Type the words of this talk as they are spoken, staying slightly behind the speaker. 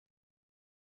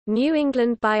New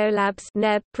England Biolabs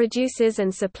 (NEB) produces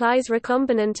and supplies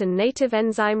recombinant and native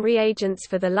enzyme reagents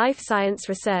for the life science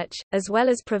research, as well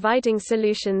as providing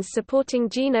solutions supporting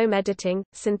genome editing,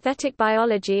 synthetic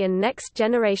biology and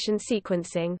next-generation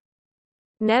sequencing.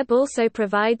 NEB also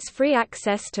provides free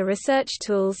access to research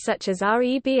tools such as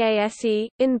REBASE,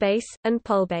 InBase, and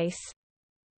PolBase.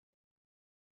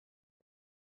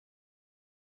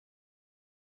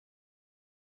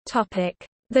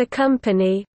 The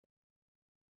company.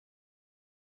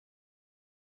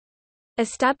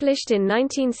 Established in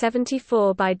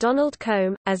 1974 by Donald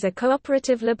Combe, as a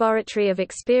cooperative laboratory of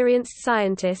experienced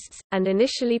scientists, and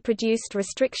initially produced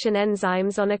restriction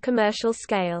enzymes on a commercial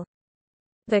scale.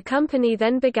 The company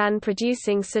then began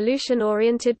producing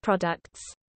solution-oriented products.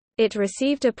 It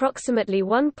received approximately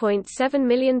 $1.7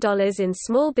 million in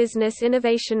Small Business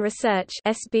Innovation Research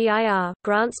 (SBIR)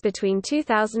 grants between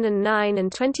 2009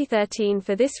 and 2013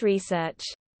 for this research.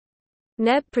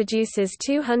 NEB produces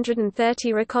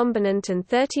 230 recombinant and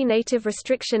 30 native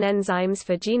restriction enzymes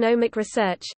for genomic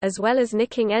research, as well as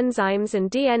nicking enzymes and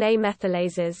DNA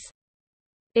methylases.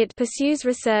 It pursues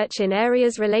research in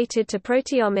areas related to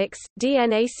proteomics,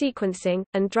 DNA sequencing,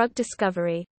 and drug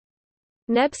discovery.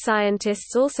 NEB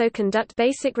scientists also conduct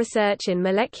basic research in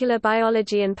molecular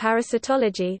biology and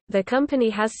parasitology. The company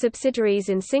has subsidiaries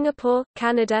in Singapore,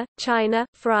 Canada, China,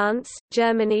 France,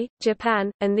 Germany,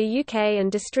 Japan, and the UK,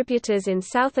 and distributors in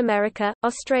South America,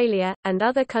 Australia, and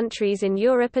other countries in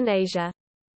Europe and Asia.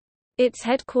 Its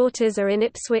headquarters are in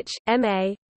Ipswich,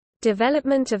 MA.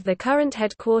 Development of the current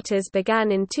headquarters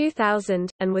began in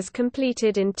 2000, and was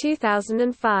completed in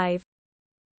 2005.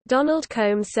 Donald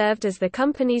Combe served as the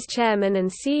company's chairman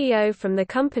and CEO from the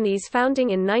company's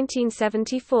founding in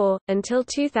 1974, until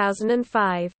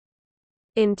 2005.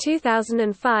 In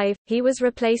 2005, he was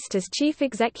replaced as chief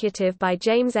executive by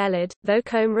James Ellard, though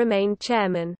Combe remained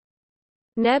chairman.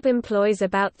 NEB employs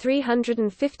about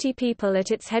 350 people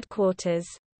at its headquarters.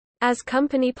 As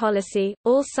company policy,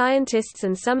 all scientists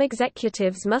and some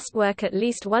executives must work at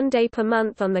least 1 day per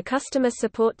month on the customer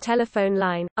support telephone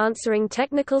line, answering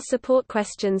technical support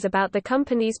questions about the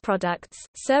company's products.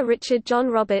 Sir Richard John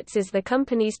Roberts is the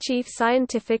company's chief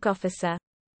scientific officer.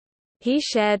 He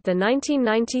shared the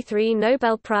 1993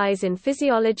 Nobel Prize in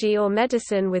Physiology or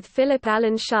Medicine with Philip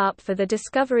Allen Sharp for the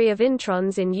discovery of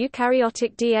introns in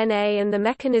eukaryotic DNA and the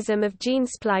mechanism of gene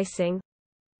splicing.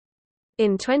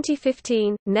 In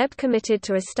 2015, NEB committed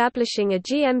to establishing a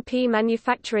GMP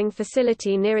manufacturing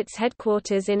facility near its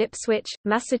headquarters in Ipswich,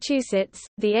 Massachusetts.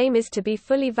 The aim is to be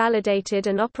fully validated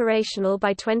and operational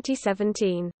by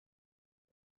 2017.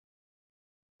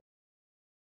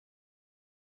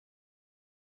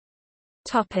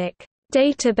 Topic: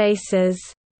 Databases.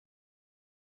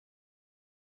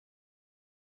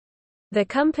 The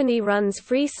company runs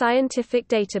free scientific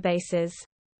databases.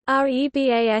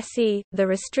 REBASE, the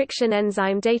Restriction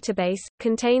Enzyme Database,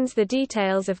 contains the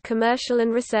details of commercial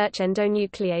and research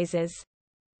endonucleases.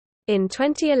 In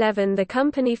 2011 the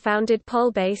company founded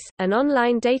PolBase, an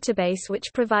online database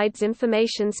which provides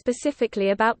information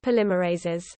specifically about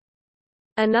polymerases.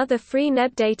 Another free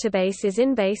NEB database is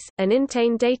InBase, an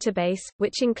intane database,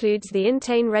 which includes the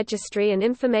intane registry and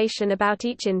information about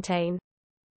each intane.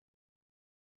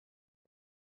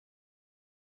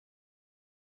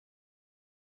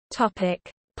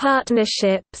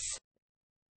 Partnerships.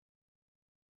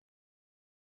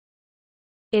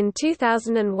 In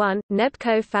 2001, NEB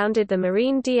co-founded the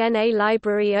marine DNA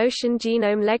library Ocean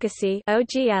Genome Legacy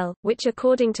 (OGL), which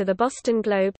according to the Boston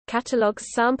Globe, catalogues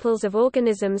samples of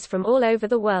organisms from all over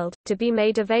the world, to be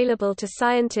made available to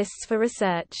scientists for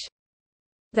research.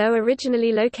 Though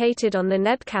originally located on the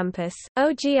NEB campus,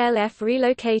 OGLF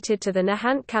relocated to the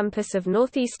Nahant campus of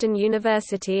Northeastern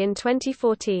University in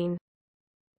 2014.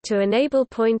 To enable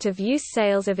point-of-use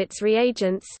sales of its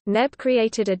reagents, NEB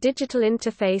created a digital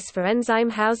interface for enzyme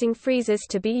housing freezers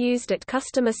to be used at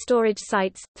customer storage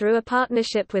sites, through a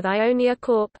partnership with Ionia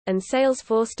Corp. And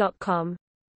Salesforce.com.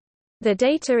 The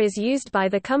data is used by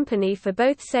the company for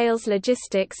both sales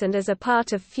logistics and as a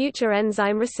part of future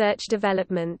enzyme research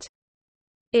development.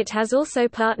 It has also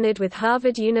partnered with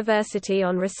Harvard University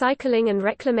on recycling and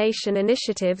reclamation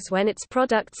initiatives when its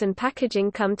products and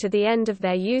packaging come to the end of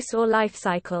their use or life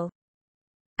cycle.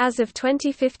 As of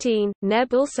 2015,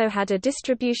 NEB also had a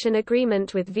distribution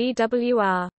agreement with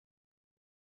VWR.